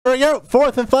There we go.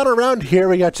 Fourth and final round here.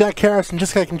 We got Jack Harris and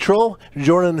Jeskai Control,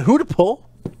 Jordan Hudepohl,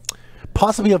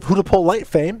 possibly of Hudepohl Light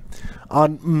fame,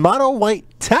 on mono white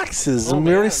taxes. And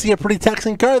we already see a pretty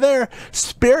taxing card there.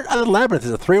 Spirit of the Labyrinth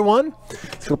is a 3-1. It's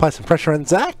going to apply some pressure on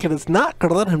Zach, and it's not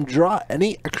going to let him draw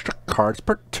any extra cards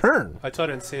per turn. I told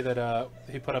him to see that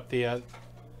he put up the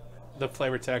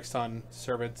flavor text on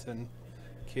Servants and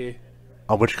Key.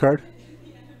 On which card?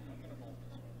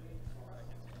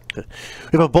 We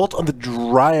have a bolt on the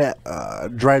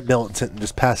dried militant and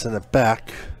just passing it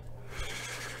back.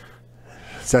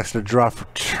 Zach's going to draw for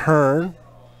turn.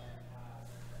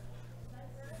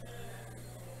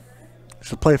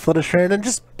 So play Fluttershy and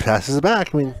just passes it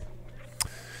back. I mean,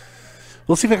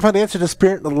 we'll see if I can find the answer to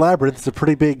Spirit in the Labyrinth. It's a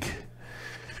pretty big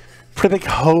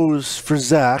hose for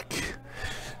Zach.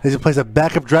 As he plays a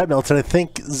backup dried militant, I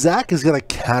think Zach is going to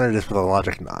counter this with a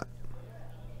Logic Knot.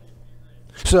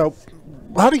 So,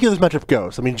 how do you think this matchup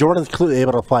goes? I mean, Jordan's clearly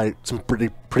able to apply some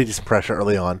pretty decent pressure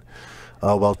early on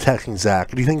while attacking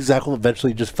Zach. Do you think Zach will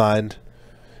eventually just find...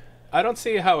 I don't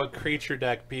see how a creature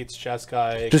deck beats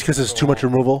Jeskai. Just because there's too much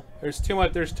removal? There's too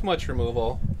much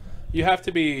removal. You have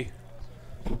to be...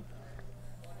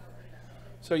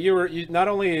 So you not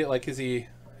only, like, you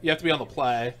have to be on the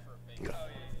play.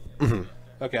 Mm-hmm.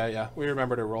 Okay, yeah. We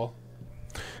remember to roll.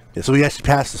 Yeah, so he actually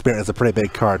passed the Spirit as a pretty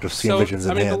big card to see visions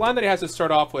in hand. The line that he has to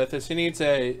start off with is he needs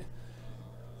a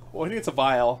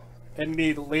vial, and you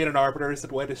need Latent Arbiter as a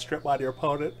way to strip line your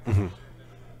opponent.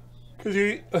 Because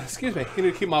you need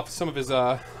to keep him off some of his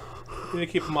you need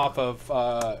to keep him off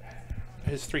of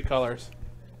his 3 colors.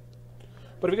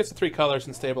 But if he gets the 3 colors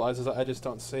and stabilizes, I just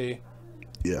don't see.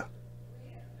 Yeah.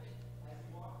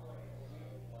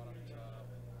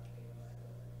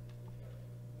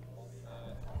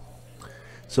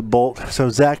 So Bolt. So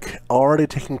Zach already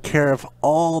taking care of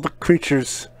all the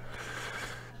creatures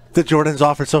that Jordan's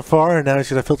offered so far, and now he's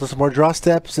going to filter some more draw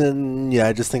steps. And yeah,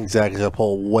 I just think Zach is going to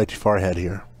pull way too far ahead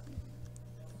here.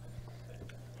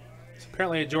 So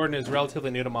apparently, Jordan is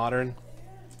relatively new to Modern.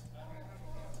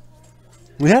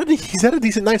 He's had a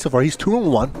decent night so far. He's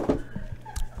 2-1.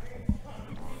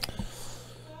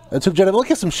 And so, Jenna, we'll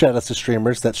get some shout-outs to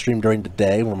streamers that stream during the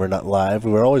day when we're not live.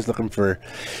 We're always looking for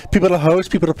people to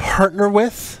host, people to partner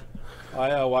with.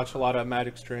 I watch a lot of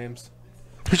Magic streams.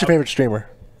 Who's your favorite streamer?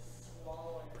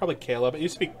 Probably Caleb. It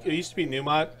used to be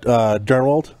Newmont.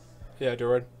 Durnwald? Yeah,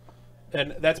 Durwood.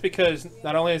 And that's because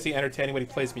not only is he entertaining when he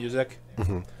plays music,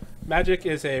 Magic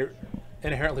is a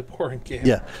inherently boring game.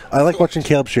 Yeah, I like watching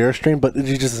Caleb share stream, but he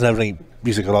just doesn't have any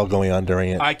music at all going on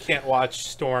during it. I can't watch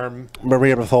Storm.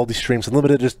 Maria with all these streams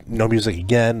unlimited, just no music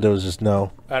again. There was just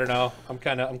no. I don't know. I'm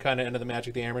kind of into the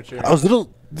Magic the Amateur. I was a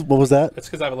little. What was that? It's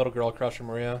because I have a little girl crush on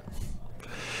Maria.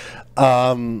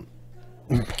 Caleb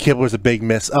was a big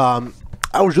miss. I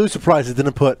was really surprised it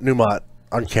didn't put Newmont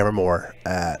on camera more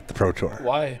at the Pro Tour.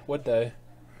 Why would they?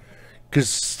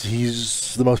 Because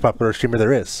he's the most popular streamer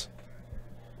there is.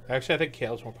 Actually, I think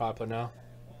Caleb's more popular now.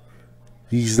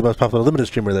 He's the most popular limited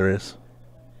streamer there is.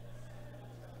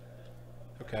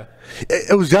 Okay.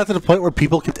 It was got to the point where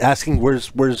people kept asking,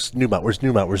 "Where's Newmont? Where's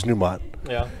Newmont? Where's Newmont?"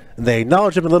 Yeah. And they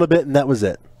acknowledged him a little bit, and that was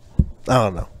it. I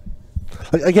don't know.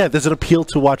 Like, again, there's an appeal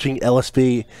to watching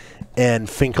LSV and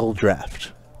Finkel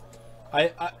draft.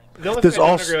 The only thing I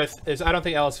don't agree with is I don't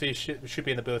think LSV should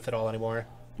be in the booth at all anymore.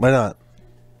 Why not?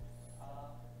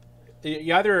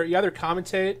 You either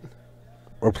commentate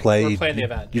or play in the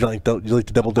event. You like the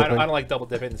double dipping? I don't like double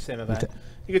dipping in the same event. Okay.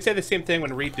 You could say the same thing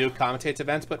when Reed Duke commentates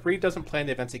events, but Reed doesn't play in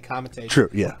the events he commentates. True,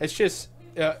 yeah. It's just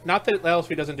not that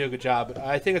LSV doesn't do a good job, but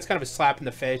I think it's kind of a slap in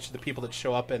the face to the people that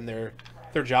show up and their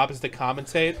job is to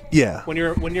commentate. Yeah. When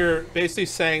you're basically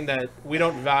saying that we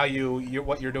don't value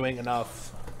what you're doing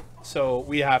enough, so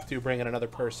we have to bring in another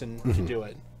person to do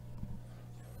it.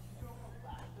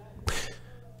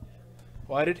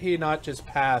 Why did he not just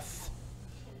path?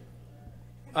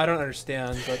 I don't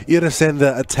understand. But you understand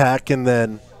the attack and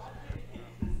then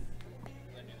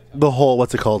the whole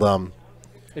what's it called?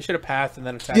 They should have pathed and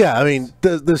then attacked. Yeah, I mean,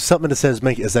 there's something that says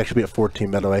make it's actually be at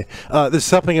 14. By the way, there's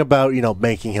something about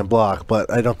making him block, but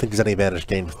I don't think there's any advantage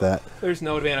gained with that. There's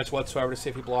no advantage whatsoever to see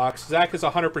if he blocks. Zach is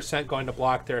 100% going to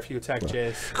block there if you attack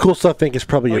Jace. Cool Stuff Inc. is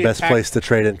probably your best place to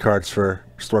trade in cards for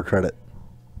store credit.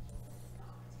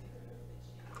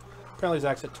 Apparently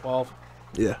Zach's at 12.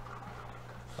 Yeah.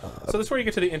 So this is where you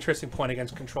get to the interesting point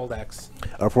against control decks.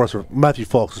 Of course, Matthew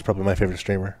Folks is probably my favorite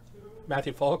streamer.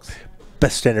 Matthew Folks?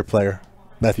 Best standard player,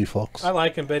 Matthew Folks. I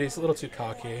like him, but he's a little too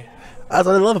cocky. That's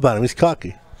what I love about him. He's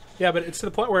cocky. Yeah, but it's to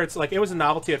the point where it's like, it was a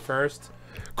novelty at first.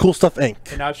 Cool Stuff Inc.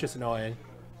 And now it's just annoying.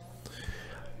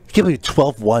 I can't believe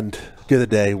 12-1'd the other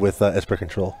day with Esper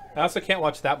Control. I also can't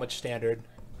watch that much standard.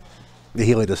 The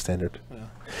Healy does standard. Yeah.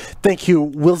 Thank you,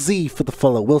 Will Z, for the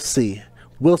follow. We'll see.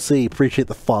 We'll see. Appreciate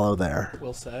the follow there.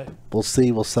 We'll say. We'll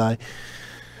see. We'll see.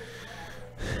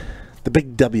 The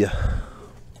big W.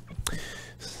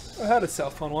 I had a cell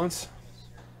phone once.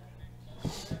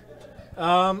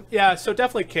 Yeah, so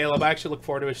definitely Caleb. I actually look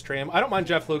forward to his stream. I don't mind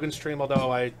Jeff Lugan's stream,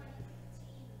 although I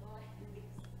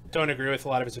don't agree with a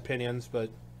lot of his opinions, but...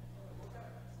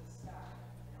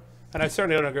 And I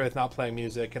certainly don't agree with not playing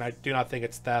music, and I do not think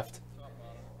it's theft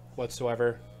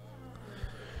whatsoever.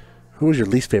 Who was your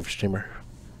least favorite streamer?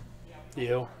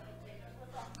 You.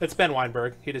 It's Ben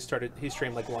Weinberg. He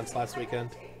streamed like once last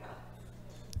weekend.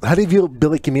 How do you view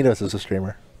Billy Caminos as a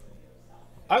streamer?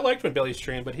 I liked when Billy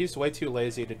streamed, but he's way too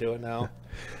lazy to do it now.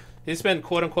 He's been,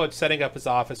 quote-unquote, setting up his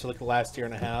office for like the last year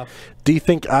and a half. Do you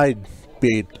think I'd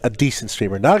be a decent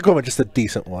streamer? Not a good one, just a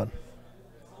decent one.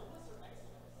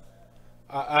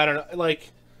 I don't know. Like,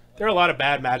 there are a lot of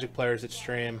bad Magic players that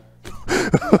stream.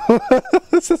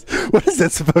 What is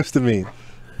that supposed to mean?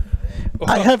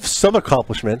 Well, I have some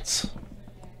accomplishments.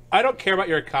 I don't care about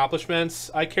your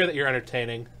accomplishments. I care that you're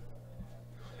entertaining.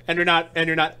 And you're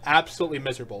not absolutely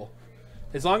miserable.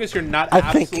 As long as you're not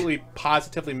absolutely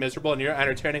positively miserable and you're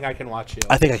entertaining, I can watch you.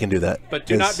 I think I can do that. But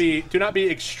do not be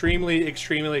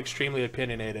extremely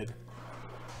opinionated.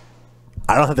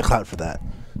 I don't have the clout for that.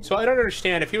 So I don't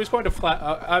understand if he was going to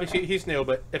obviously he's new,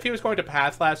 but if he was going to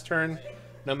pass last turn,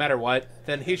 no matter what,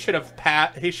 then he should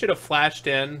have flashed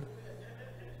in.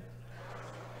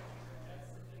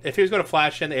 If he was going to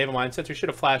flash in the Ava Mind Sensor, he should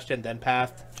have flashed in then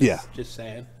pathed. Yeah. Just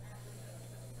saying.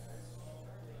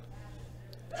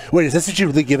 Wait, is this what you're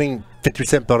really giving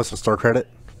 50% bonus on store credit?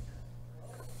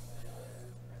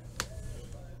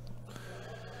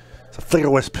 It's a Flicker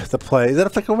Wisp to play. Is that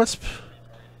a Flicker Wisp?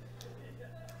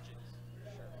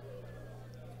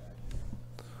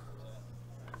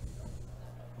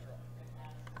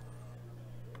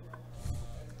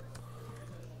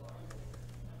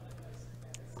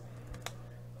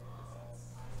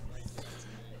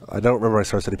 I don't remember my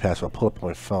Star City Pass, but I'll pull up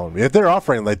my phone. If they're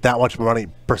offering like that much money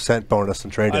 % bonus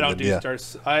and trading, I don't do yeah.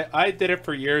 Stars. I did it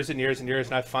for years and years and years,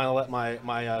 and I finally let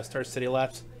my Star City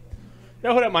lapse. You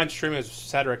know who didn't mind streaming was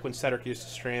Cedric when Cedric used to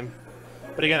stream.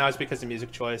 But again, that was because of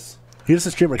music choice. He just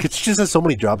a streamer. He just has so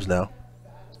many jobs now.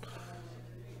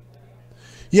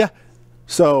 Yeah.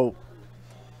 So.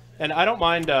 And I don't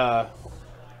mind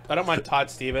Todd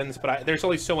Stevens, but there's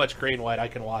only so much green white I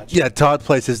can watch. Yeah, Todd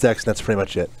plays his decks, and that's pretty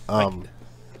much it.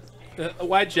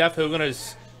 Why Jeff Hugan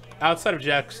is outside of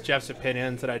Jeff's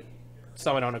opinions that I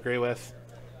don't agree with.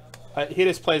 He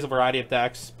just plays a variety of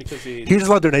decks because he just a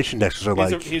lot of donation decks.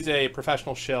 He's a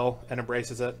professional shill and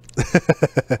embraces it.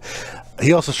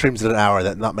 He also streams at an hour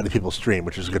that not many people stream,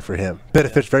 which is good for him.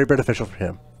 Very beneficial for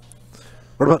him.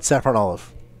 What about Saffron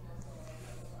Olive?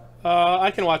 I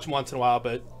can watch him once in a while,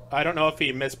 but I don't know if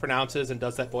he mispronounces and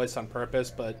does that voice on purpose,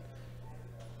 but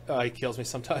he kills me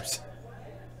sometimes.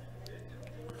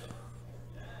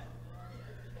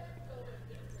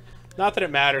 Not that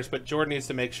it matters, but Jordan needs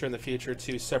to make sure in the future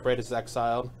to separate his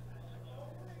exiled.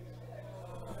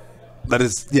 That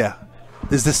is, yeah.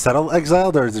 Is this Settle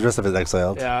exiled, or is the rest of it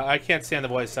exiled? Yeah, I can't stand the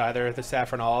voice either, the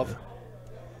Saffron Olive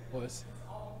voice.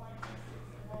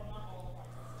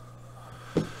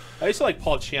 I used to like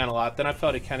Paul Chian a lot, then I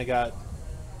felt he kind of got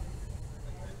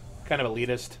kind of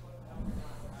elitist.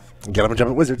 Get him a jump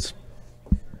at Wizards.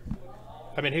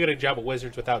 I mean, he got a job at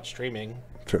Wizards without streaming.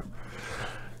 True.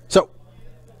 So,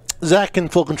 Zach in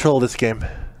full control of this game.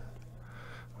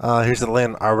 Here's the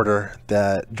land arbiter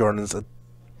that Jordan's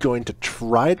going to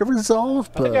try to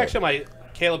resolve. But I think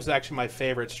Caleb's actually my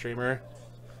favorite streamer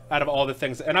out of all the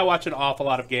things, and I watch an awful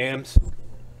lot of games.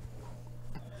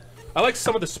 I like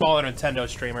some of the smaller Nintendo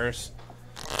streamers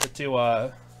that do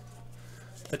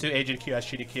Agent Q,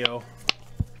 SGDQ.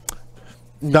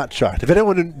 Not shocked. If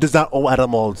anyone does not own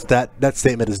Adam Molds, that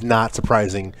statement is not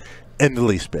surprising in the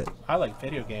least bit. I like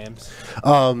video games.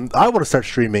 I want to start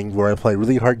streaming where I play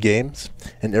really hard games,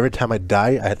 and every time I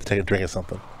die, I have to take a drink of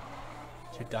something.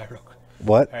 You die real quick.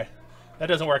 What? Right. That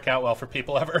doesn't work out well for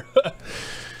people ever.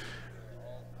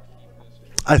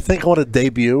 I think I want to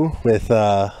debut with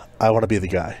I Want to Be the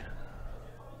Guy.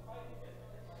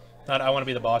 Not I Want to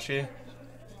Be the Bossy.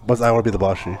 What's I Want to Be the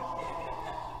Bossy?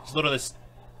 It's literally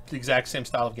the exact same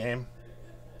style of game.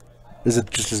 Is it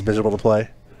just as miserable to play?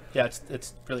 Yeah,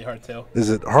 it's really hard too. Is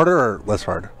it harder or less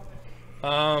hard?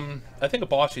 I think a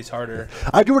Bossy's harder.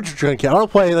 I do what you're drinking. I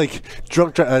don't play like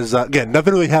drunk as again.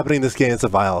 Nothing really happening in this game. It's a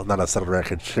vial, not a settled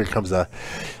record. Here comes a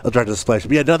try to splash.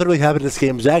 But yeah, nothing really happened in this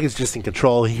game. Zach is just in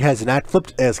control. He has an act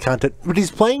flipped as content, but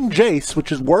he's playing Jace,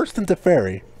 which is worse than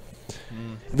Teferi.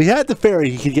 If he had Teferi,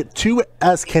 he could get 2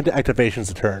 as content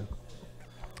activations a turn.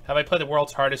 Have I played the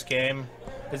world's hardest game?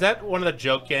 Is that one of the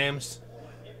joke games?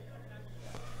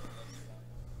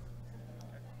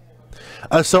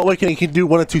 So like you can do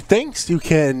one of two things. You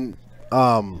can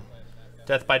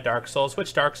Death by Dark Souls.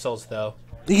 Which Dark Souls though?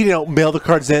 you know, mail the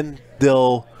cards in.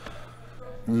 They'll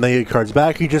mail your cards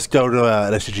back. You just go to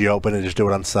an SCG Open and just do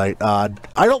it on site. I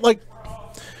don't like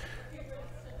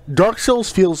Dark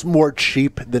Souls. Feels more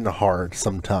cheap than hard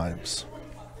sometimes.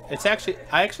 It's actually,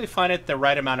 I actually find it the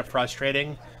right amount of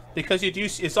frustrating because you do,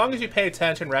 as long as you pay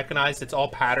attention, recognize it's all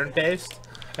pattern based,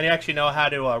 and you actually know how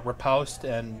to riposte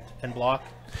and block.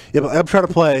 Yeah, but I'm trying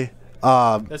to play.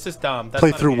 This is dumb. That's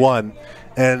play not a through game. one,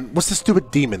 and what's the stupid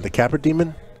demon? The Capra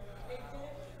demon.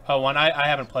 Oh, one. I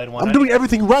haven't played one. I'm doing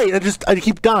everything right. I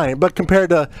keep dying. But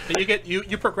compared to But you get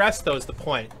you progress though is the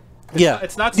point.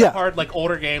 It's not so yeah. hard like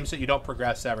older games that you don't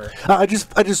progress ever. I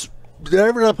just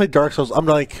whenever I play Dark Souls, I'm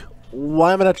like,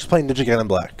 why am I not just playing Ninja Gaiden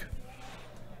Black?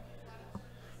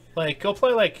 Like go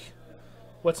play like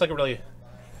what's like a really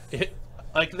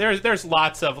like there's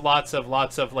lots of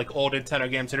like old Nintendo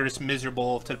games that are just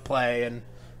miserable to play and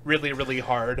really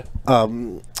hard.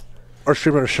 Our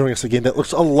streamer is showing us a game that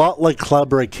looks a lot like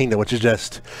Cloudberry Kingdom, which is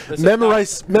just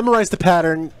memorize the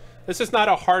pattern. This is not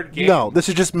a hard game. No, this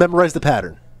is just memorize the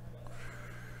pattern.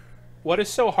 What is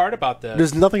so hard about this?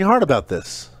 There's nothing hard about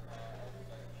this.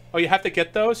 Oh, you have to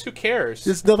get those? Who cares?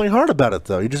 There's nothing hard about it,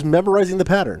 though. You're just memorizing the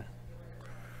pattern.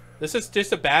 This is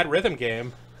just a bad rhythm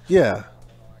game. Yeah.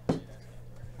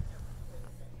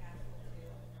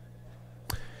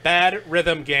 Bad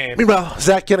rhythm game. Meanwhile,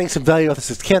 Zach getting some value out of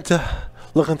this Kanta,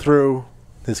 looking through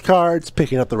his cards,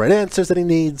 picking up the right answers that he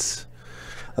needs.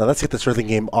 Let's get this rhythm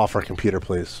game off our computer,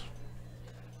 please.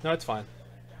 No, it's fine.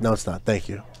 No, it's not. Thank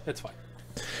you. It's fine.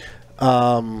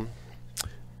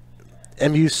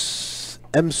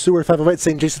 M Sewer 508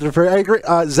 saying Jason Defer. I agree.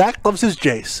 Zach loves his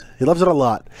Jace. He loves it a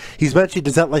lot. He's mentioned he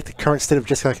does not like the current state of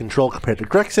Jeskai control compared to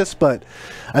Grixis, but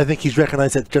I think he's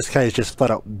recognized that Jeskai is just flat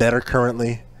out better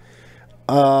currently.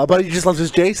 But he just loves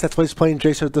his Jace. That's why he's playing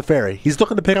Jace with the Fairy. He's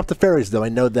looking to pick up the Fairies, though. I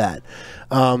know that.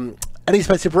 Any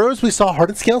Spicy Bros, we saw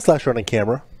Hardened Scale Slash on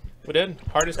camera. We did.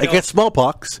 Hardest Against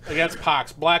smallpox. Against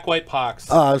pox. Black-white pox.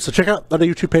 So check out our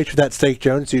YouTube page for that, Steak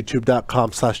Jones,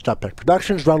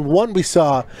 youtube.com/StopPackProductions. Round one, we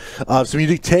saw some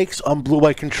unique takes on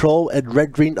blue-white control and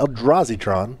red-green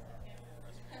Eldrazi-tron.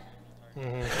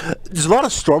 There's a lot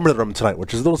of Storm Rhythm tonight,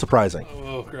 which is a little surprising.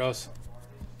 Oh, gross.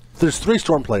 There's 3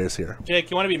 Storm players here. Jake,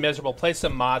 you want to be miserable? Play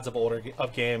some mods of older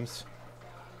games.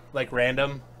 Like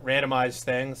randomized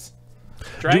things.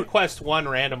 Dragon Quest 1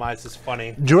 randomized is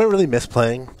funny. Do you really miss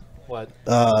playing? What?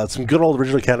 Some good old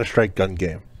original Counter-Strike gun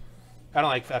game. I don't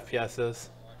like FPSs.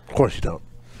 Of course you don't.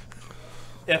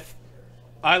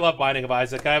 I love Binding of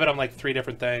Isaac. I have it on like 3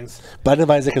 different things. Binding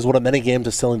of Isaac is one of many games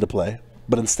I'm still to play.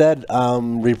 But instead,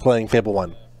 I'm replaying Fable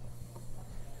 1.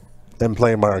 And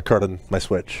playing Mario Kart on my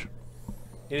Switch.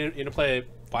 You need to play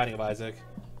Binding of Isaac.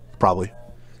 Probably.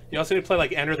 You also need to play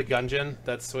like Enter the Gungeon.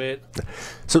 That's sweet.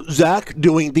 So Zach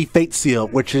doing the Fate Seal,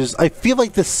 which is, I feel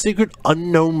like, the secret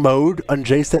unknown mode on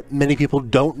Jace that many people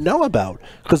don't know about.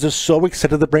 Because they're so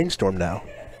excited to brainstorm now.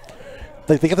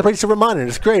 Like, they get the brainstorm reminder,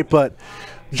 it's great, but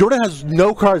Jordan has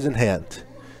no cards in hand.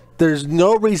 There's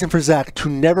no reason for Zach to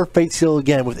never Fate Seal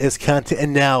again with Iskanta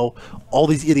and now all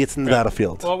these idiots in the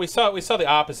battlefield. Well, we saw the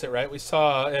opposite, right? We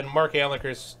saw in Mark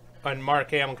Amliker's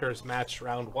match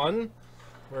round 1,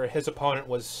 where his opponent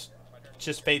was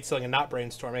just Fate Sealing and not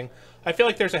brainstorming. I feel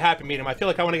like there's a happy medium. I feel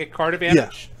like I want to get card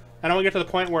advantage. Yeah. And I want to get to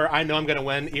the point where I know I'm going to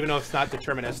win, even though it's not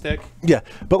deterministic. Yeah,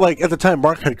 but like at the time,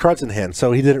 Mark had cards in hand,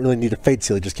 so he didn't really need a Fate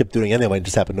Seal. He just kept doing it anyway and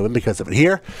just happened to win because of it.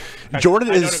 Here,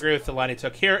 Jordan I don't agree with the line he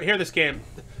took. Here, this game,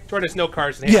 Jordan has no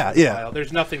cards in hand. Yeah.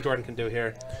 There's nothing Jordan can do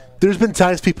here. There's been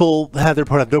times people have their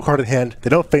opponent have no card in hand, they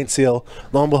don't Fate Seal,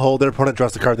 lo and behold, their opponent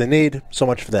draws the card they need. So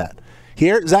much for that.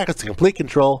 Here, Zach has the complete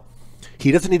control.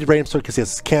 He doesn't need to brainstorm because he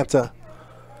has his Kanta.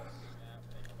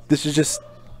 This is just...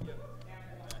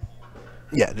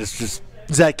 Yeah, just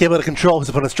Zach able to control his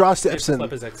opponent's draw steps and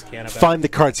find the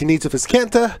cards he needs with his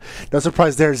Kanta. No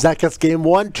surprise there. Zach gets game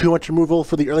 1. Too much removal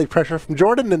for the early pressure from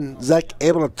Jordan, and Zach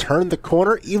able to turn the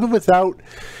corner even without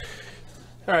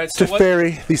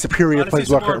Teferi, the superior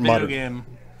planeswalker in Modern. Game.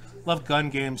 Love gun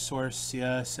game source,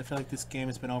 yes. I feel like this game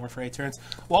has been over for 8 turns.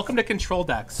 Welcome to control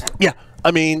decks. Yeah,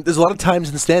 I mean, there's a lot of times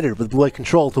in Standard with blue-white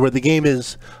control to where the game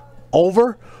is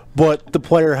over, but the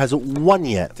player hasn't won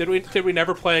yet. Did we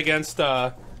never play against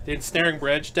the Ensnaring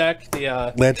Bridge deck,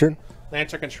 the Lantern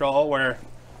control, where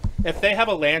if they have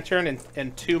a Lantern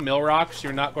and 2 mill rocks,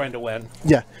 you're not going to win.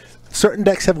 Yeah, certain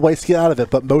decks have ways to get out of it,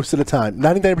 but most of the time,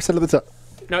 99% of the time.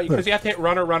 No, because you have to hit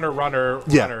runner.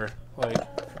 Yeah. Like,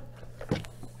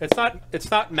 It's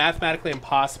not mathematically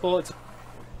impossible. It's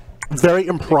very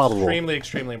improbable.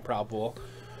 Extremely improbable.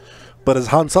 But as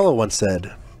Han Solo once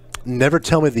said, never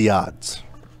tell me the odds.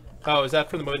 Oh, is that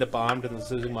from the movie that bombed and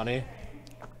was losing money?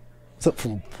 So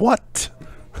from what?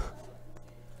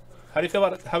 How do you feel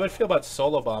about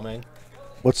Solo bombing?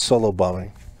 What's Solo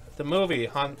bombing? The movie,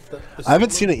 I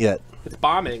haven't seen it yet. It's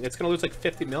bombing. It's going to lose like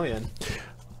 $50 million.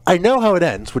 I know how it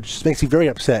ends, which makes me very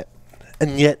upset,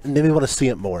 and yet made me want to see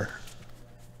it more.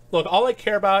 Look, all I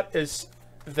care about is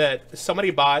that somebody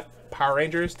bought Power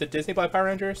Rangers. Did Disney buy Power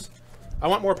Rangers? I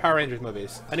want more Power Rangers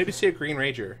movies. I need to see a Green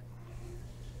Ranger.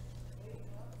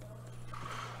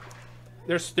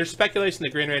 There's speculation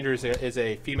that Green Ranger is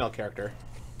a female character.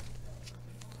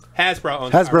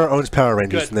 Hasbro owns Power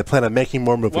Rangers, Good. and they plan on making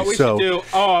more movies. What we should do?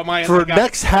 Oh my! For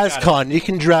next HasCon, you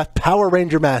can draft Power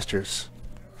Ranger Masters.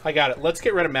 I got it. Let's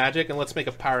get rid of Magic and let's make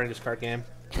a Power Rangers card game.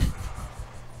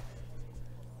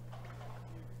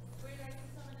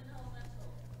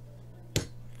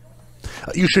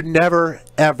 You should never,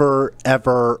 ever,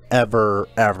 ever, ever,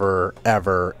 ever,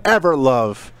 ever, ever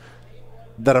love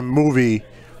that a movie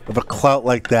with a clout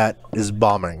like that is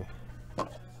bombing.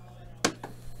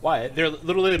 Why? They're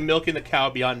literally milking the cow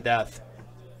beyond death.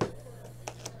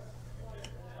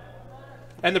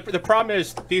 And the problem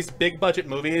is these big budget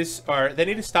movies they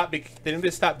need to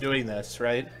stop doing this,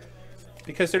 right?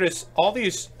 Because they're just all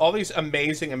these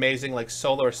amazing like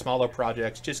solo or smaller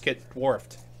projects just get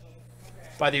dwarfed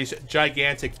by these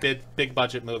gigantic big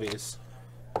budget movies.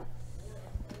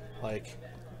 Like,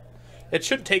 it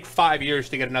shouldn't take 5 years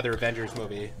to get another Avengers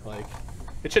movie. Like,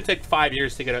 it should take 5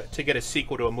 years to get a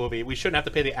sequel to a movie. We shouldn't have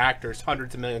to pay the actors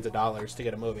hundreds of millions of dollars to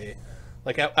get a movie.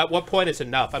 Like, at what point is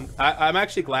enough? I'm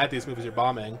actually glad these movies are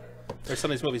bombing. Or some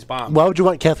of these movies bomb. Why would you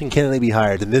want Kathleen Kennedy to be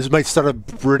hired? And this might start a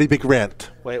pretty big rant.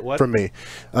 Wait, what? From me.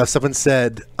 Someone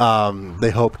said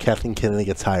they hope Kathleen Kennedy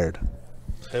gets hired.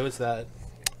 Who was that?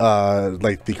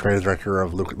 Like the creative director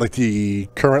of like the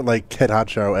current head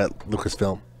honcho at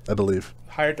Lucasfilm, I believe.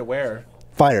 Hired to where?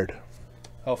 Fired.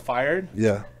 Oh, fired?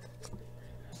 Yeah.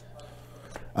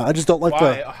 I just don't like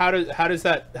Why? How does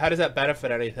that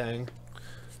benefit anything?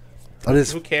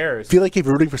 Who cares? Feel like if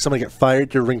you're rooting for someone to get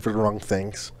fired, you're rooting for the wrong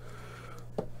things.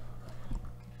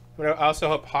 But I also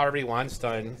hope Harvey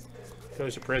Weinstein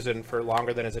goes to prison for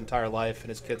longer than his entire life and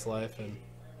his kid's life.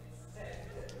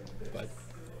 But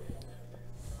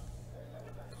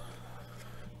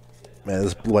man,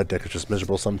 this White Deck is just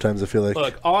miserable sometimes, I feel like.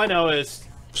 Look, all I know is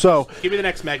give me the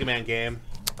next Mega Man game.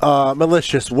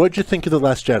 Malicious, what'd you think of The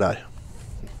Last Jedi?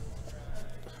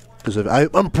 Because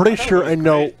I'm pretty sure I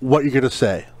know what you're going to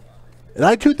say. And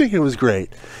I too think it was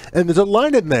great. And there's a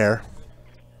line in there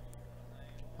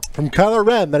from Kylo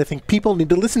Ren that I think people need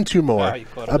to listen to more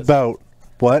about.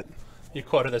 What? You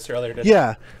quoted this earlier, didn't you?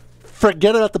 Yeah.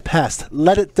 Forget about the past.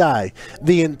 Let it die.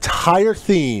 The entire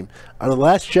theme of The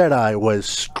Last Jedi was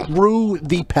screw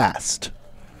the past.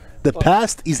 The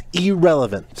past is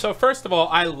irrelevant. So first of all,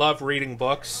 I love reading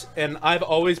books, and I've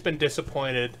always been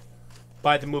disappointed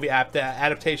by the movie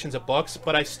adaptations of books,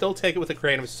 but I still take it with a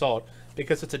grain of salt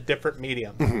because it's a different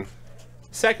medium. Mm-hmm.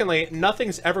 Secondly,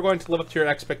 nothing's ever going to live up to your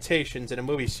expectations in a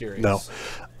movie series. No.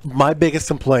 My biggest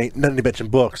complaint, not to mention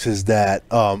books, is that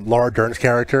Laura Dern's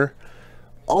character,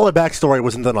 all her backstory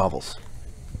was in the novels.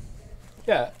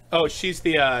 Yeah. Oh, she's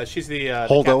the Holdo.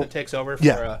 captain that takes over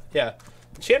for yeah.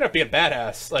 She ended up being a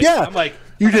badass. Like, yeah. I'm like,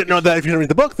 you didn't know that if you didn't read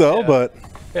the book though, but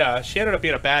yeah, she ended up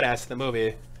being a badass in the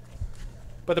movie.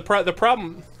 But the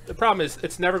problem is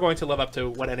it's never going to live up to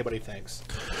what anybody thinks.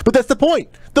 But that's the point.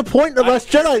 The point of Last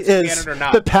Jedi is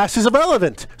the past is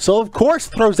irrelevant. So of course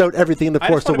it throws out everything in The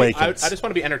Force Awakens. I just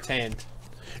want to be entertained.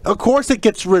 Of course it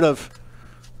gets rid of.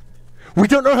 We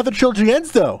don't know how the trilogy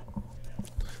ends though.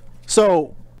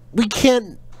 So we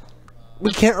can't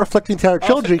reflect the entire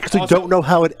trilogy because we don't know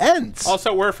how it ends.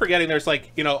 Also, we're forgetting there's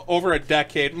over a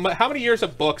decade. How many years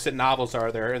of books and novels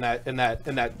are there in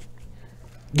that?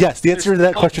 Yes, the answer to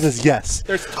that question is yes.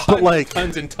 There's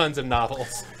tons and tons of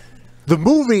novels. The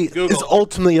movie is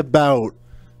ultimately about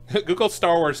Google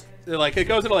Star Wars. It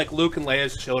goes into Luke and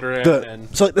Leia's children.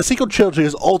 The sequel trilogy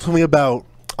is ultimately about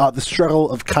the struggle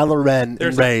of Kylo Ren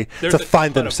and Rey to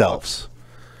find themselves.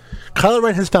 Kylo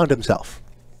Ren has found himself.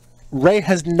 Rey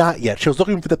has not yet. She was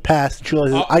looking for the past. She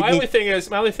realized, my only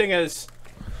thing is,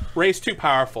 Rey's too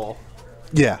powerful.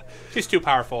 Yeah, she's too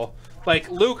powerful.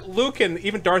 Like Luke and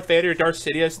even Darth Vader, Darth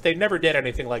Sidious, they never did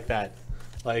anything like that.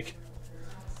 Like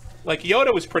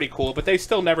Yoda was pretty cool, but they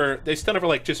still never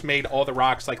just made all the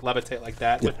rocks levitate like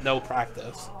that with no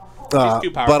practice. He's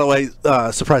too powerful. By the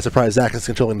way, surprise, surprise, Zach is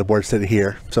controlling the board state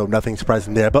here, so nothing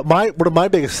surprising there. But one of my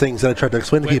biggest things that I tried to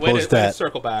explain to people is that... Way to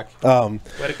circle back. Way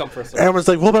to come for a circle. Everyone's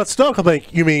like, what about Snoke? I'm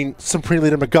like, you mean Supreme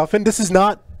Leader MacGuffin? This is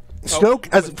not...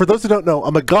 Snoke, for those who don't know,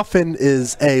 a MacGuffin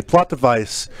is a plot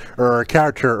device or a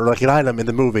character or like an item in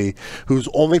the movie whose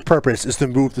only purpose is to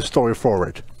move the story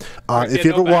forward. If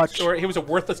you ever watch... He was a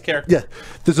worthless character. Yeah.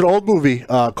 There's an old movie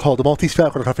called The Maltese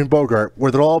Falcon or Humphrey Bogart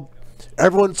where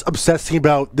everyone's obsessing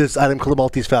about this item called the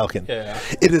Maltese Falcon. Yeah.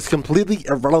 It is completely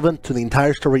irrelevant to the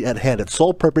entire story at hand. Its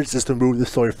sole purpose is to move the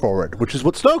story forward, which is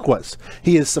what Snoke was.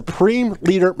 He is Supreme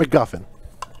Leader MacGuffin.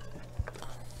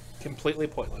 Completely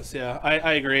pointless. Yeah,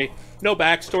 I agree. No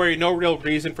backstory, no real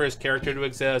reason for his character to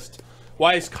exist.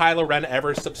 Why is Kylo Ren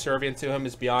ever subservient to him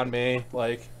is beyond me.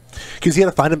 Like, because he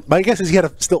had to find him. My guess is he had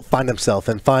to still find himself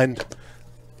and find.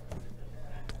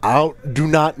 I do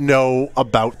not know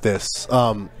about this.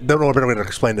 Don't know a better way to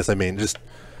explain this. I mean, just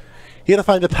he had to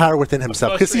find the power within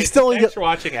himself because he's still. Thanks for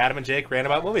watching Adam and Jake rant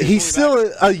about movies. He's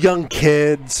still a young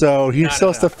kid, so he still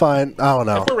has to find. I don't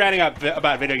know. If we're ranting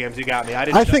about video games, you got me.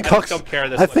 I think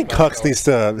Hux needs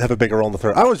to have a bigger role in the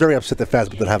third. I was very upset that Phasma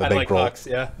didn't have a big role. Hux,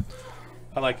 yeah,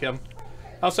 I like him.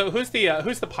 Also, who's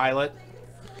the pilot?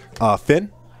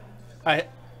 Finn.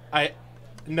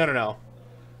 No.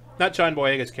 Not John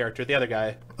Boyega's character, the other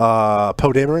guy.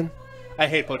 Poe Dameron? I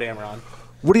hate Poe Dameron.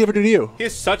 What do you ever do to you? He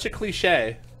is such a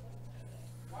cliche.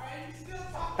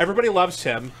 Everybody loves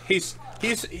him. He's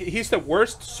the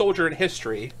worst soldier in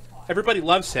history. Everybody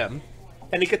loves him.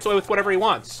 And he gets away with whatever he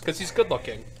wants, because he's good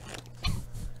looking.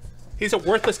 He's a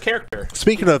worthless character.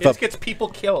 Speaking of... He just gets people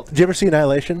killed. Did you ever see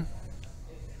Annihilation?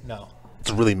 No.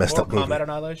 It's a really messed up movie. Mortal Kombat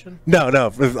Annihilation?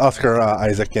 No. With Oscar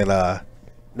Isaac and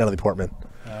Natalie Portman.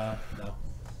 No.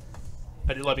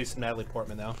 I do love you some Natalie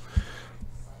Portman, though.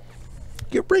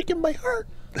 You're breaking my heart.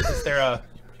 Is there a...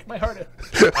 My heart.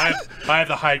 I have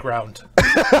the high ground.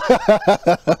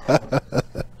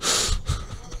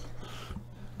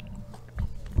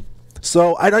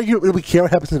 So I'd argue it really care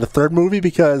what happens in the third movie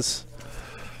because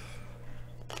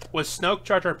was Snoke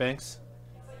Jar Jar Binks?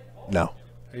 No.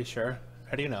 Are you sure?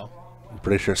 How do you know? I'm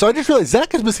pretty sure. So I just realized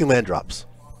Zach is missing land drops.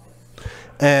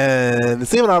 And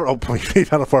it's even he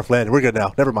found a fourth land. We're good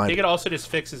now. Never mind. He could also just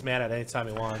fix his mana at any time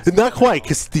he wants. Not quite,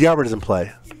 because the Arbor doesn't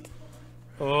play.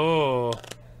 Oh.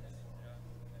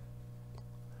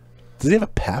 Does he have a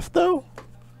path, though?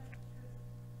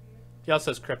 He also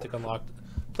has Cryptic unlocked.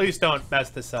 Please don't mess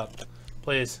this up.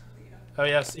 Please. Oh,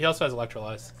 yes. He also has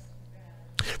Electrolyze.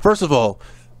 First of all,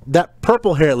 that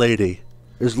purple-haired lady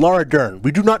is Laura Dern.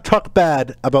 We do not talk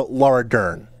bad about Laura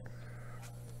Dern.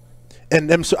 And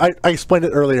I explained it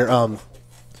earlier.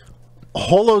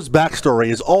 Holo's backstory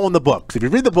is all in the books. If you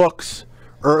read the books,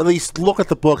 or at least look at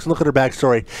the books and look at her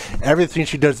backstory, everything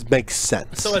she does makes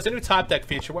sense. So as a new top deck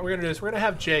feature, what we're going to do is we're going to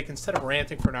have Jake, instead of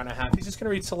ranting for an hour and a half, he's just going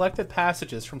to read selected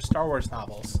passages from Star Wars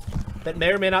novels that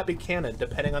may or may not be canon,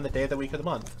 depending on the day of the week or the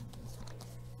month.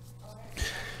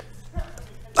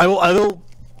 I will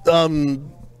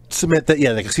submit that,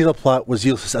 yeah, the casino plot was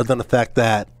useless other than the fact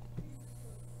that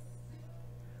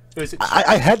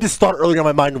I had to start earlier in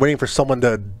my mind waiting for someone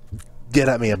to get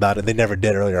at me about it. They never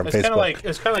did earlier on Facebook. It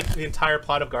was kind of like the entire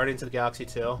plot of Guardians of the Galaxy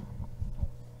 2.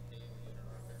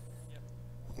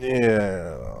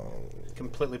 Yeah.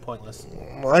 Completely pointless.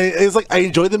 It's like I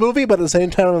enjoyed the movie, but at the same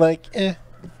time, I'm like, eh.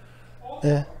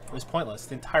 It was pointless.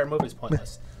 The entire movie is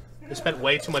pointless. They spent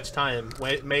way too much time,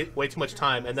 way too much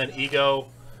time, and then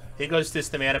Ego's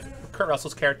just the Kurt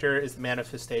Russell's character is the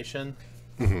manifestation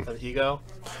of Ego.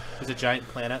 He's a giant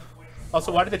planet.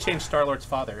 Also, why did they change Star-Lord's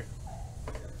father?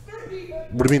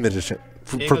 What do you mean they just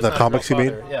from the comics? You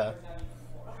mean? Yeah.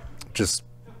 Just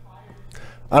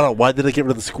I don't know. Why did they get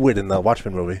rid of the squid in the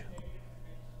Watchmen movie?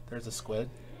 There's a squid.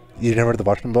 You never read the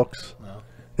Watchmen books? No.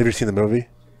 Have you seen the movie?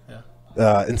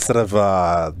 Yeah. Instead of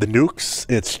the nukes,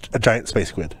 it's a giant space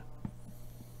squid.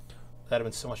 That'd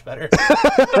have been so much better.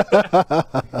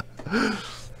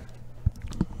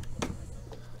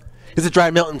 It's a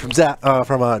dry mountain from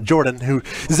Jordan, who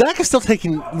Zach is still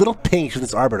taking little pains with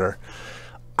this Arbiter.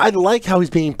 I like how he's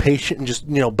being patient and just,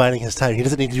 biding his time. He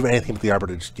doesn't need to do anything with the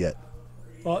Arbiter just yet.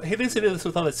 Well, he needs to do this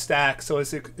with all his stacks, so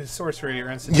his sorcery or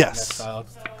instant exile.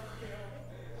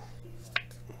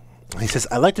 He says,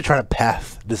 I like to try to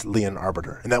path this Leon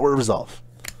Arbiter, and that will resolve.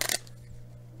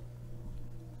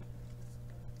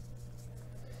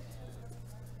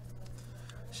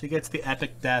 She gets the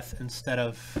epic death instead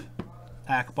of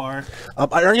Akbar.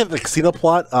 I argue that the casino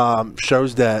plot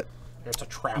shows that it's a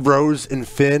trap. Rose and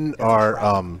Finn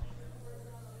are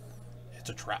it's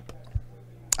a trap.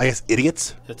 I guess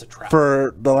idiots. It's a trap.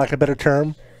 For the lack of a better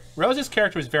term. Rose's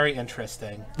character was very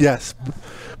interesting. Yes,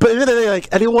 but at the end of the day, like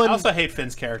anyone, I also hate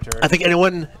Finn's character. I think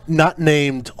anyone not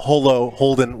named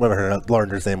Holden, whatever her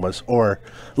Lauren's name was, or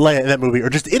Leia in that movie are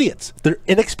just idiots. They're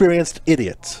inexperienced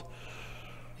idiots.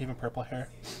 Even purple hair.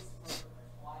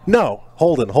 No,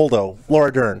 Holdo,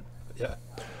 Laura Dern. Yeah.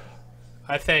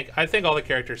 I think all the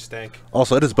characters stink.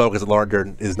 Also, it is bogus that Laura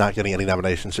Dern is not getting any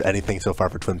nominations for anything so far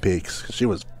for Twin Peaks. She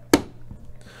was.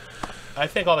 I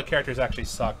think all the characters actually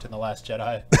sucked in The Last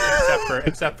Jedi,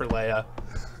 except for Leia.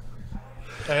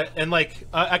 And like,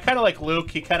 I kind of like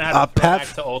Luke. He kind of had to throw back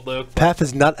to old Luke. Path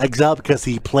is not exiled because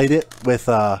he played it with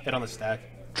hit on the stack.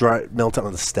 Militant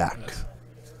on the stack. Yes.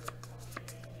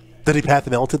 Did he path the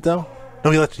Militant though?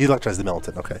 No, he electrized the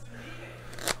Militant. Okay.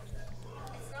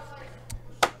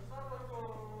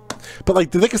 But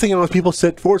like the biggest thing was people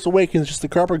said Force Awakens is just the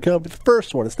carbon copy of the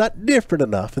first one. It's not different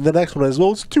enough. And the next one is,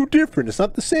 well, it's too different. It's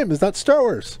not the same. It's not Star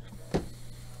Wars.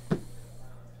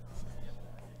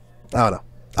 I don't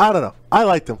know. I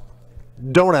liked them.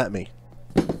 Don't at me.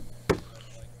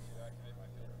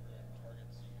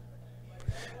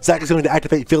 Zach is going to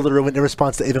activate Field of Ruin in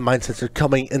response to even Mind Sensor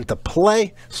coming into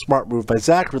play. Smart move by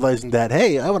Zach, realizing that,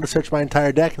 hey, I want to search my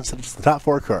entire deck instead of just the top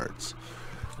 4 cards.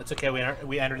 That's okay.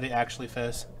 We entered the actually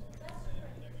phase.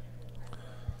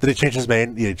 Did he change his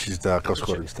main? Yeah, he chose Ghost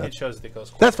Quarter instead. It shows the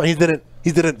Ghost Quarter. That's fine.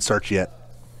 He didn't search yet.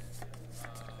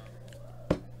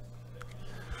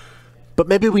 But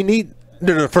maybe we need...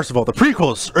 No, first of all, the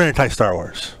prequels are anti-Star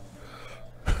Wars.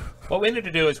 What we need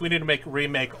to do is we need to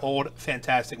remake old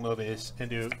fantastic movies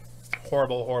into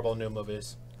horrible, horrible new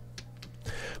movies.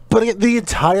 But the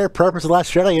entire purpose of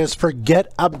Last Jedi is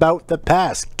forget about the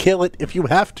past. Kill it if you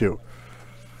have to.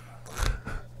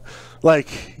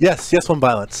 Like, yes, one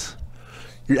violence.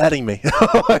 You're adding me.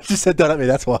 I just said don't at me,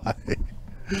 that's why.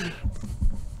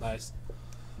 Nice.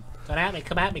 Don't at me,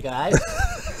 come at me, guys.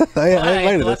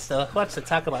 Let's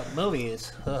talk about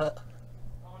movies.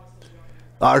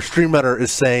 Our stream runner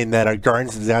is saying that our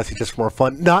Guardians of the Galaxy is just more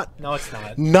fun. No, it's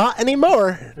not. Not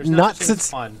anymore. Not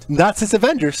since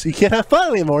Avengers. You can't have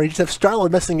fun anymore. You just have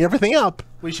Star-Lord messing everything up.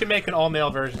 We should make an all-male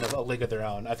version of A League of Their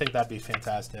Own. I think that'd be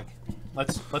fantastic.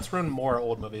 Let's run more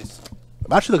old movies.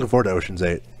 I'm actually looking forward to Ocean's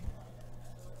 8.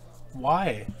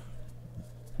 Why?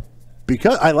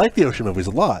 Because I like the Ocean movies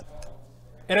a lot.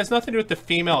 It has nothing to do with the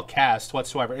female cast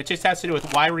whatsoever. It just has to do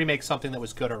with why remake something that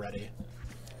was good already.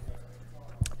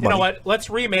 You know what? Let's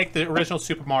remake the original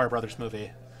Super Mario Brothers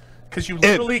movie. Because you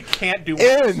literally can't do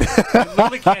worse. You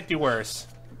literally can't do worse.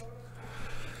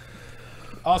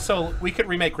 Also, we could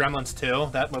remake Gremlins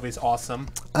 2. That movie's awesome.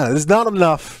 There's not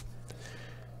enough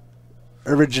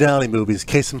originality movies.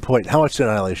 Case in point, how much did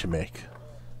Annihilation make?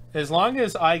 As long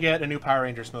as I get a new Power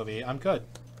Rangers movie, I'm good.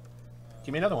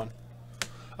 Give me another one.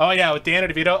 Oh, yeah, with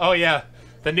Danny DeVito. Oh, yeah.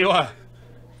 The new,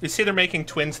 you see they're making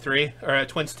Twins 3, or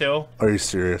Twins 2. Are you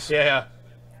serious? Yeah.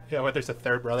 Yeah, where there's a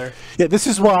third brother. Yeah, this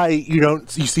is why you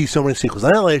see so many sequels.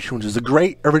 Annihilation, which is a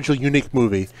great, original, unique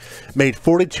movie, made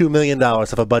 $42 million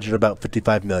off a budget of about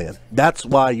 $55 million. That's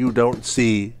why you don't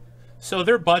see... So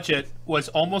their budget was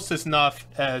almost as enough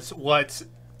as what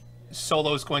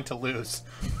Solo's going to lose.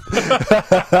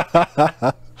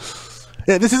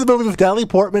 Yeah, this is a movie with Natalie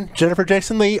Portman, Jennifer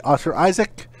Jason Leigh, Oscar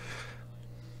Isaac.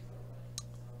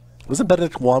 Wasn't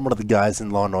Benedict Wong one of the guys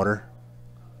in Law & Order?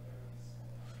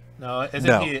 No,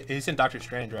 he's in Doctor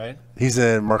Strange, right? He's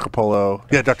in Marco Polo.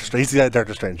 Yeah, Doctor Strange. He's the guy in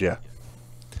Doctor Strange, yeah.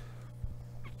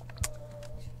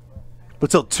 But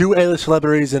still, 2 A-list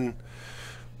celebrities and...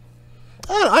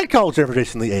 I'd call Jennifer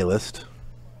Jason Leigh A-list.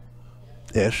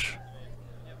 Ish.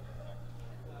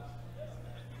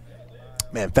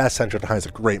 Man, Fast Times at Ridgemont High is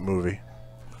a great movie.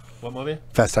 What movie?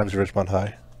 Fast Times at Ridgemont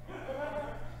High.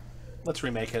 Let's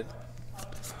remake it.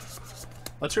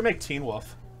 Let's remake Teen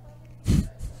Wolf.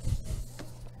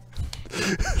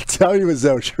 Tell you as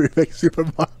though should remake Super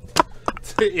Mario.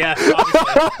 Yeah,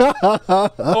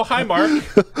 obviously. Oh, hi, Mark.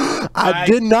 I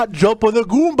did not jump on the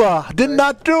Goomba. Did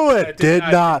not do it. Did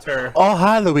not. Oh,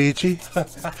 hi, Luigi.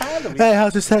 Hi, Luigi. Hey,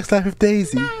 how's the sex life with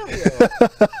Daisy?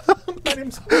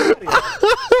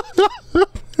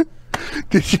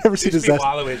 Did you ever see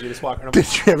Disaster?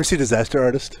 Did you ever see Disaster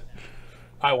Artist?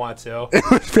 I want to.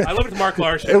 I love it with Mark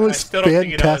Larson. It was I still don't think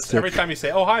he fantastic. does. Every time you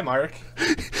say, "Oh, hi, Mark,"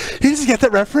 he doesn't get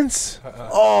that reference.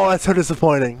 Oh, that's so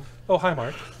disappointing. Oh, hi,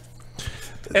 Mark.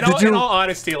 In all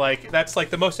honesty, like that's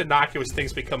like the most innocuous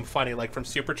things become funny, like from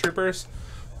Super Troopers.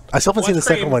 I still haven't seen the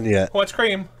second one yet. What's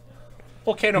cream?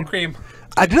 Okay, no cream.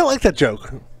 I didn't like that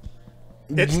joke.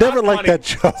 It's Never not liked funny. that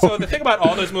show. So the thing about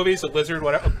all those movies, the Lizard,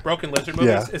 whatever, Broken Lizard movies,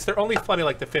 Yeah. is they're only funny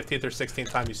like the 15th or 16th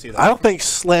time you see them. I don't think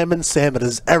Slammin' Salmon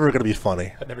is ever going to be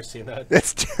funny. I've never seen that.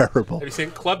 It's terrible. Have you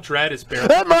seen Club Dread? Is barely.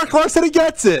 That Mark Larson, he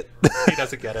gets it. He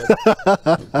doesn't get it.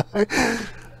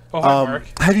 Oh, hi, Mark.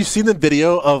 Have you seen the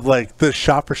video of like the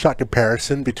shot-for-shot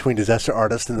comparison between disaster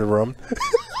artists in the room?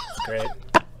 It's great.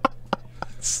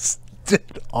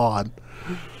 Dead on.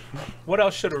 What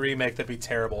else should a remake that'd be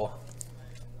terrible?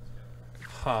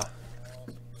 Huh.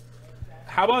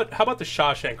 How about the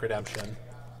Shawshank Redemption?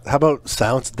 How about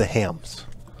Sounds of the Hams?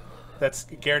 That's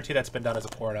guaranteed that's been done as a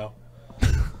porno.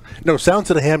 No, Sounds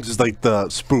of the Hams is like the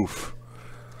spoof.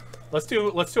 Let's do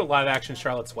a live action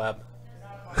Charlotte's Web.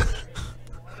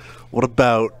 What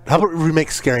about how about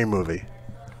remake Scary Movie?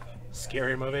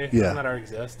 Scary movie? Yeah. Doesn't that already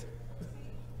exist?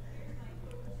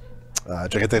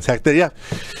 Gigantic attack there, yeah.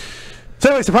 So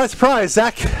anyway, surprise, surprise,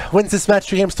 Zach wins this match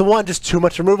 3-1. Just too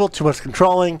much removal, too much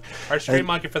controlling. Our stream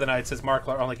monkey for the night says Mark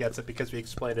only gets it because we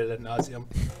explained it ad nauseum.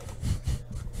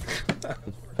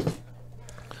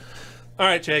 All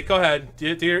right, Jake, go ahead.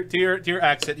 Do your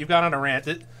exit. You've gone on a rant.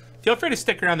 Feel free to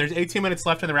stick around. There's 18 minutes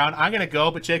left in the round. I'm going to go,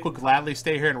 but Jake will gladly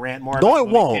stay here and rant more. No, I about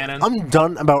won't. Canon. I'm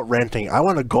done about ranting. I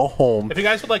want to go home. If you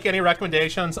guys would like any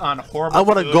recommendations on horrible I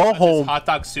want to food, go such as home. hot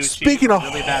dog sushi. Speaking of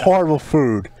really bad- horrible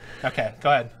food, Okay,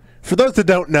 go ahead. for those that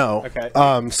don't know,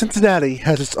 Okay. Cincinnati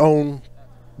has its own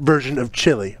version of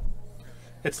chili.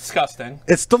 It's disgusting.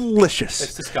 It's delicious.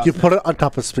 It's disgusting. You put it on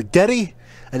top of spaghetti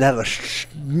and add a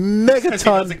megaton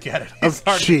doesn't get it. He's of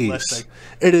hardly cheese. listening.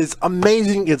 It is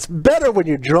amazing. It's better when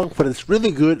you're drunk, but it's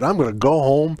really good. And I'm going to go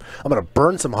home. I'm going to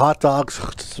burn some hot dogs,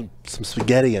 some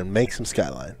spaghetti, and make some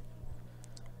Skyline.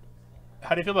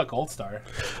 How do you feel about Gold Star?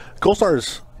 Gold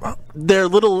Stars, their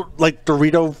little like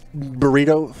Dorito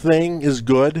burrito thing is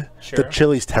good. Sure. The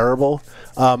chili's terrible.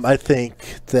 I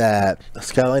think that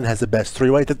Skyline has the best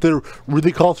three-way. That they're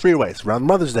really called three-ways. Around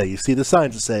Mother's Day, you see the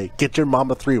signs that say "Get your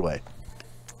mama three-way."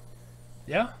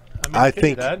 Yeah, I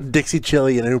think Dixie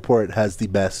Chili in Newport has the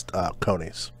best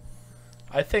conies.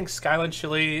 I think Skyline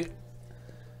Chili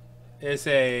is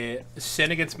a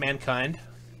sin against mankind.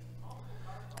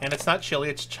 And it's not chili,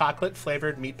 it's chocolate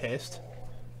flavored meat paste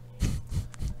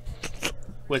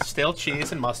with stale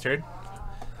cheese and mustard.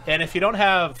 And if you don't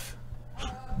have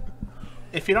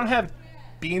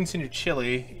beans in your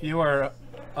chili, you are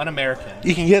un-American.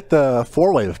 You can get the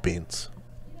four-way of beans.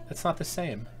 It's not the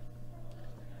same.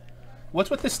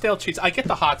 What's with the stale cheese? I get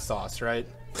the hot sauce, right?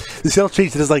 The stale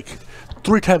cheese is like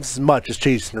 3 times as much as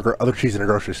cheese in other cheese in a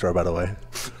grocery store, by the way.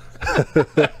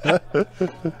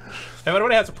 If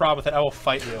anybody has a problem with it, I will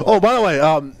fight you. Oh, by the way,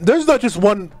 there's not just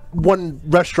one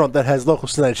restaurant that has local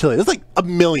Cincinnati chili. There's like a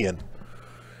million.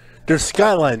 There's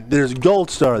Skyline, there's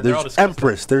Gold Star, all there's disgusting.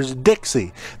 Empress, there's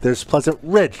Dixie, there's Pleasant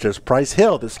Ridge, there's Price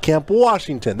Hill, there's Camp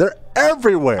Washington. They're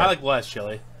everywhere. I like Blue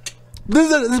chili.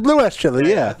 This Blue Ash chili,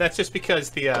 yeah. That's just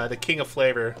because the king of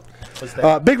flavor was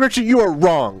there. Big Richard, you are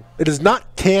wrong. It is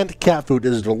not canned cat food.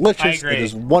 It is delicious. I agree. It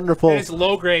is wonderful. It is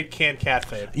low-grade canned cat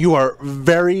food. You are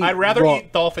very I'd rather wrong.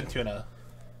 eat dolphin tuna.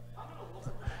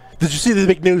 Did you see the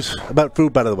big news about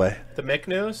food, by the way? The Mick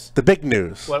news? The big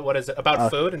news. What is it? About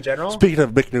food in general? Speaking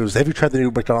of big news, have you tried the new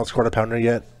McDonald's Quarter Pounder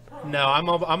yet? No, I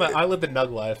live the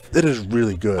Nug life. It is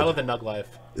really good. I live the Nug life.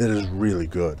 It is really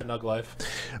good. The Nug life.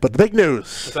 But the big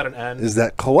news Is that an N? is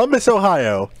that Columbus,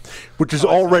 Ohio, which is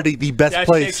already the best Yeah,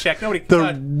 place, Shake Shack.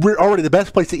 Nobody- we're already the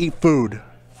best place to eat food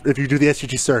if you do the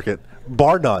SGG circuit,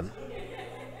 bar none,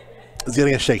 is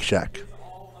getting a Shake Shack.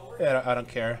 I don't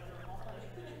care.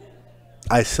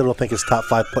 I still don't think it's top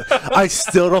 5. I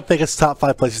still don't think it's top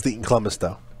 5 places to eat in Columbus,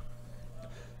 though. All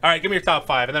right, give me your top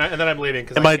 5, and then I'm leaving.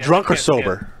 Am I drunk or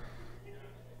sober?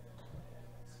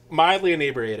 Mildly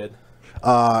inebriated.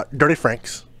 Dirty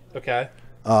Frank's, Okay.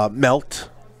 Melt,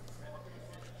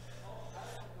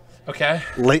 Okay.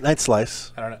 Late Night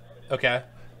Slice, I don't know. Okay.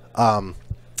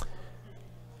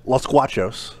 Los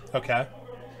Guachos. Okay.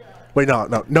 Wait,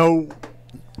 no.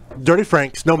 Dirty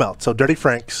Frank's, no Melt. So Dirty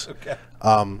Frank's, Okay.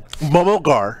 Momo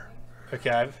Gar,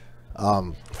 Okay.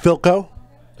 Philco,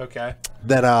 Okay.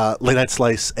 then Late Night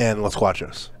Slice, and Los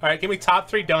Guachos. All right, give me top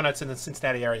 3 donuts in the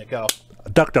Cincinnati area. Go.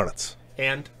 Duck Donuts.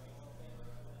 And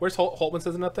where's Holtman's?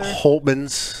 Isn't that there?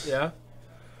 Holtman's. Yeah.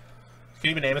 Can you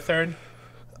even name a third?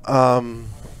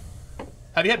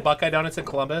 Have you had Buckeye Donuts in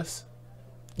Columbus?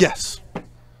 Yes. Do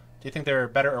you think they're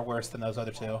better or worse than those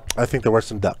other two? I think they're worse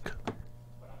than Duck.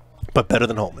 But better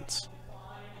than Holtman's.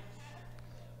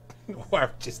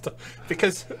 Or just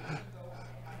because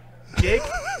Jake,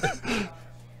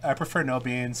 I prefer no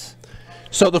beans.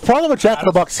 So the problem with Jack in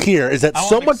the Box here is that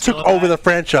someone took over the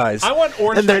franchise,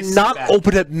 and they're not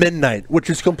open at midnight, which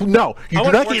is complete. No, you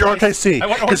do not get your orange iced tea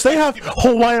because they have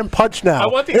Hawaiian Punch now,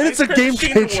 and it's a game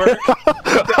changer.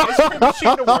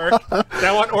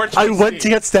 I went to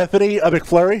get Stephanie a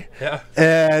McFlurry,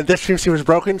 and this stream was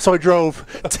broken, so I drove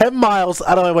 10 miles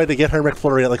out of my way to get her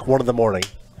McFlurry at like 1 in the morning.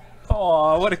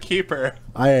 Oh, what a keeper!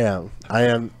 I am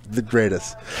the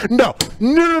greatest. No.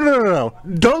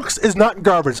 Dunks is not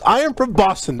garbage. I am from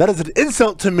Boston. That is an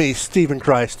insult to me, Stephen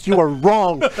Christ. You are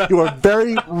wrong. You are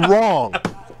very wrong.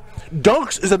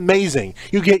 Dunks is amazing.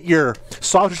 You get your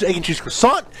sausage, egg, and cheese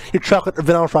croissant, your chocolate or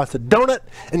vanilla frosted donut,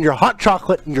 and your hot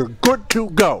chocolate, and you're good to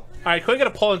go. All right, can we get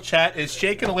a poll in chat? Is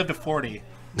Jake gonna live to 40?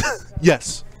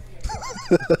 Yes.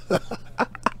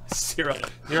 Zero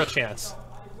chance.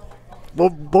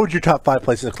 What would your top 5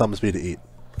 places in Columbus be to eat?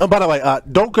 Oh, by the way,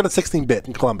 don't go to 16-bit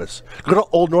in Columbus. Go to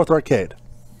Old North Arcade.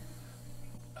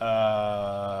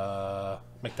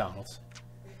 McDonald's.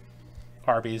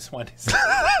 Arby's, Wendy's.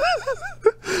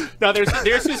 No, there's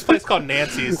this place called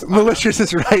Nancy's. Malicious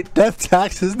is right. Death,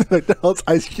 taxes, the McDonald's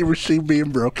ice cream machine being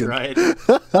broken. Right.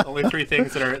 Only 3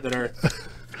 things that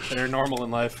are normal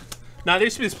in life. No, there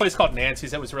used to be this place called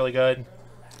Nancy's that was really good.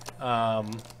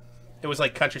 It was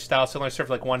like country style, so they only served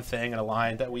like one thing in a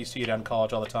line that we used to eat out in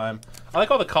college all the time. I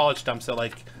like all the college dumps. So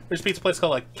like, there's a pizza place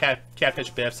called like Catfish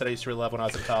Biffs that I used to really love when I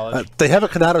was in college. They have a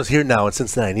Canato's here now in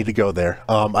Cincinnati. I need to go there.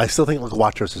 I still think Los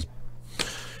Guachos is.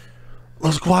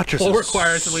 Los Guachos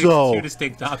requires at least 2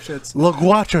 distinct options. Los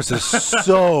Guachos is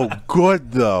so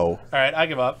good though. All right, I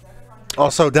give up.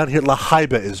 Also, down here, La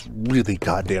Jaiba is really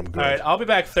goddamn good. All right, I'll be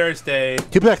back Thursday.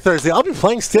 Get back Thursday. I'll be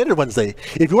playing Standard Wednesday.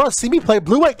 If you want to see me play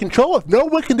Blue-White Control with no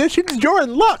win conditions, you're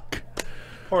in luck.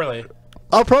 Poorly.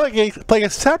 I'll probably play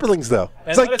against Sapperlings, though.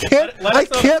 I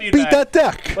can't beat that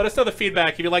deck. Let us know the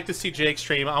feedback. If you'd like to see Jake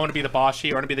stream, I want to be the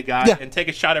Boshi, I want to be the guy, and take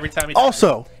a shot every time he dies.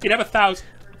 Also, you'd have 1,000.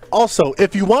 Also,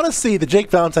 if you want to see the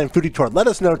Jake Valentine Foodie Tour, let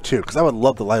us know, too, because I would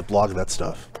love to live blog that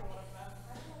stuff.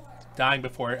 Dying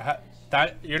before...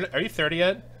 are you 30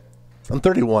 yet? I'm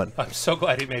 31. I'm so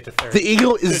glad he made it to 30. The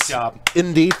Eagle is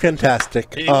indeed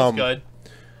fantastic. The Eagle's good.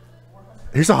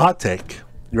 Here's a hot take.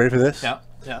 You ready for this?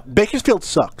 Yeah. Bakersfield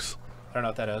sucks. I don't know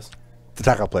what that is. The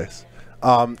taco place.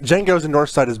 Django's in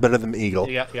Northside is better than the Eagle.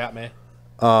 You got me.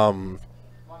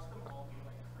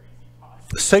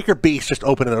 Sacred Beast just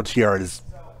opened an OTR. It is,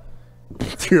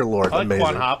 dear Lord, I like amazing.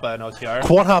 Quan Hapa and OTR.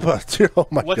 Quan Hapa, oh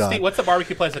my God. What's the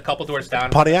barbecue place a couple doors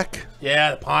down? Pontiac?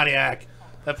 Yeah, the Pontiac.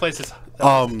 That place is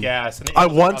gas. And I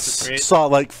once saw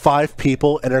like 5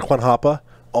 people enter Quan Hapa.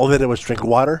 All they did was drink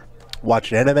water,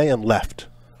 watch an anime, and left.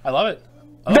 I love it.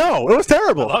 No, it was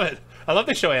terrible. I love it. I love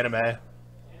the show anime.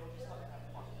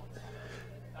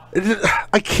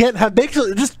 I can't have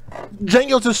Bakersfield. Just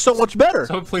Django's is so much better.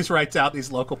 Someone please write down these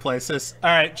local places. All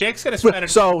right, Jake's gonna spend.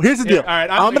 So here's the deal. All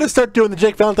right, I'm gonna start doing the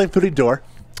Jake Valentine Foodie Door.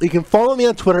 You can follow me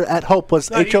on Twitter at Hopeless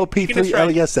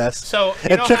HOP3LESS. So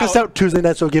and check us out Tuesday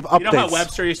nights. We'll give updates. You know how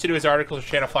Webster used to do his articles for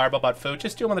Channel Fireball about food?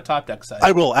 Just do them on the Top Deck site.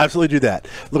 I will absolutely do that.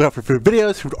 Look out for food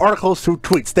videos, food articles, food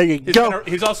tweets. There you go.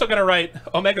 He's also gonna write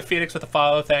Omega Phoenix with a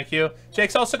follow. Thank you.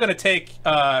 Jake's also gonna take.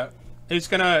 He's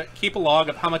gonna keep a log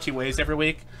of how much he weighs every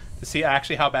week to see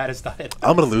actually how bad his diet is.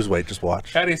 I'm gonna lose weight. Just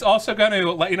watch. And he's also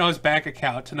gonna let you know his bank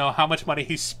account to know how much money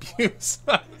he spews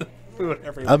on food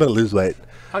every week. I'm gonna lose weight.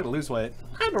 I'm gonna lose weight.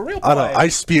 I'm a real boy. I know. I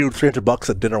spewed $300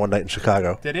 at dinner one night in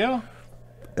Chicago. Did you?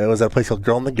 It was at a place called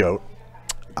Girl and the Goat.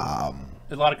 A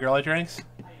lot of girly drinks.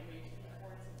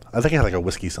 I think I had like a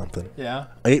whiskey something. Yeah.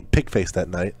 I ate pig face that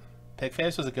night. Pig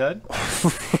face, was it good?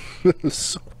 It was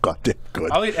so goddamn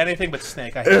good. I'll eat anything but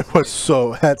snake. It was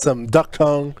so. Had some duck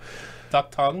tongue.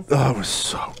 Duck tongue. Oh, it was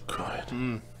so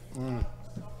good.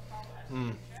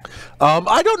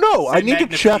 I don't know. I need to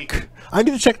check. I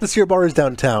need to check the Sear bars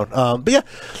downtown. But yeah,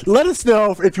 let us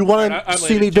know if you want to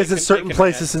see me visit certain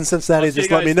places in Cincinnati. Just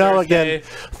let me know. Again,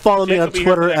 follow me on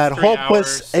Twitter at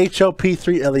Hopeless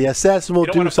HOP3LESS, and we'll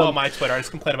do some. Follow my Twitter. I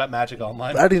just complain about Magic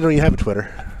Online. I didn't know you have a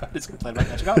Twitter. I just complain about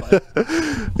Magic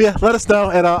Online. Yeah, let us know,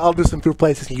 and I'll do some food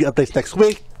places and get updates next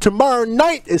week. Tomorrow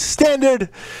night is Standard.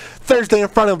 Thursday in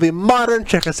front will be Modern.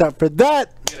 Check us out for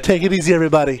that. Take it easy,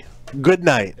 everybody. Good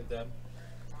night.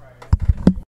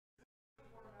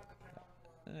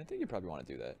 I think you probably want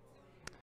to do that.